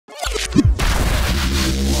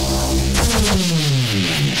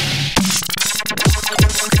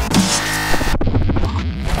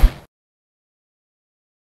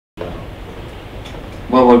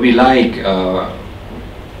What we like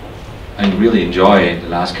and really enjoy the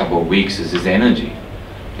last couple of weeks is his energy.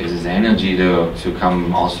 Is his energy to come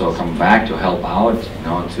back, to help out, you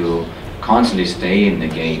know, to constantly stay in the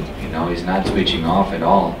game. You know, he's not switching off at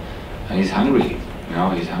all. And he's hungry. You know,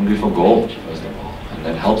 he's hungry for goal first of all, and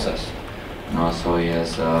that helps us. You know, so he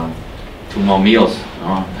has 2 more meals, you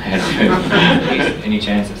know, ahead of him. Any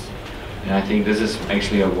chances? And I think this is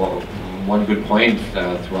actually one good point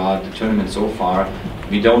throughout the tournament so far.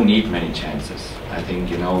 We don't need many chances. I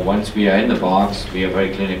think, you know, once we are in the box, we are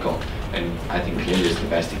very clinical. And I think Clint is the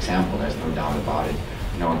best example, there's no doubt about it.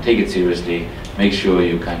 You know, take it seriously, make sure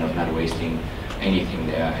you're kind of not wasting anything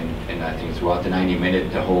there. And I think throughout the 90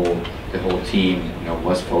 minutes, the whole team, you know,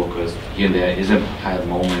 was focused. Here and there is a high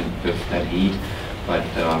moment with that heat, but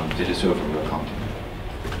they deserve a real compliment.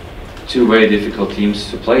 2 very difficult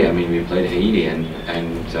teams to play. I mean, we played Haiti, and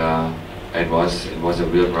it was a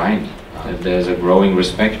real grind. There's a growing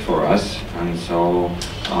respect for us, and so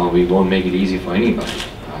we won't make it easy for anybody.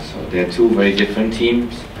 So they're 2 very different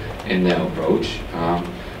teams in their approach,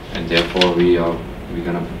 and therefore we're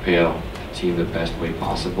going to prepare the team the best way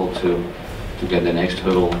possible to get the next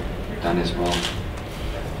hurdle done as well.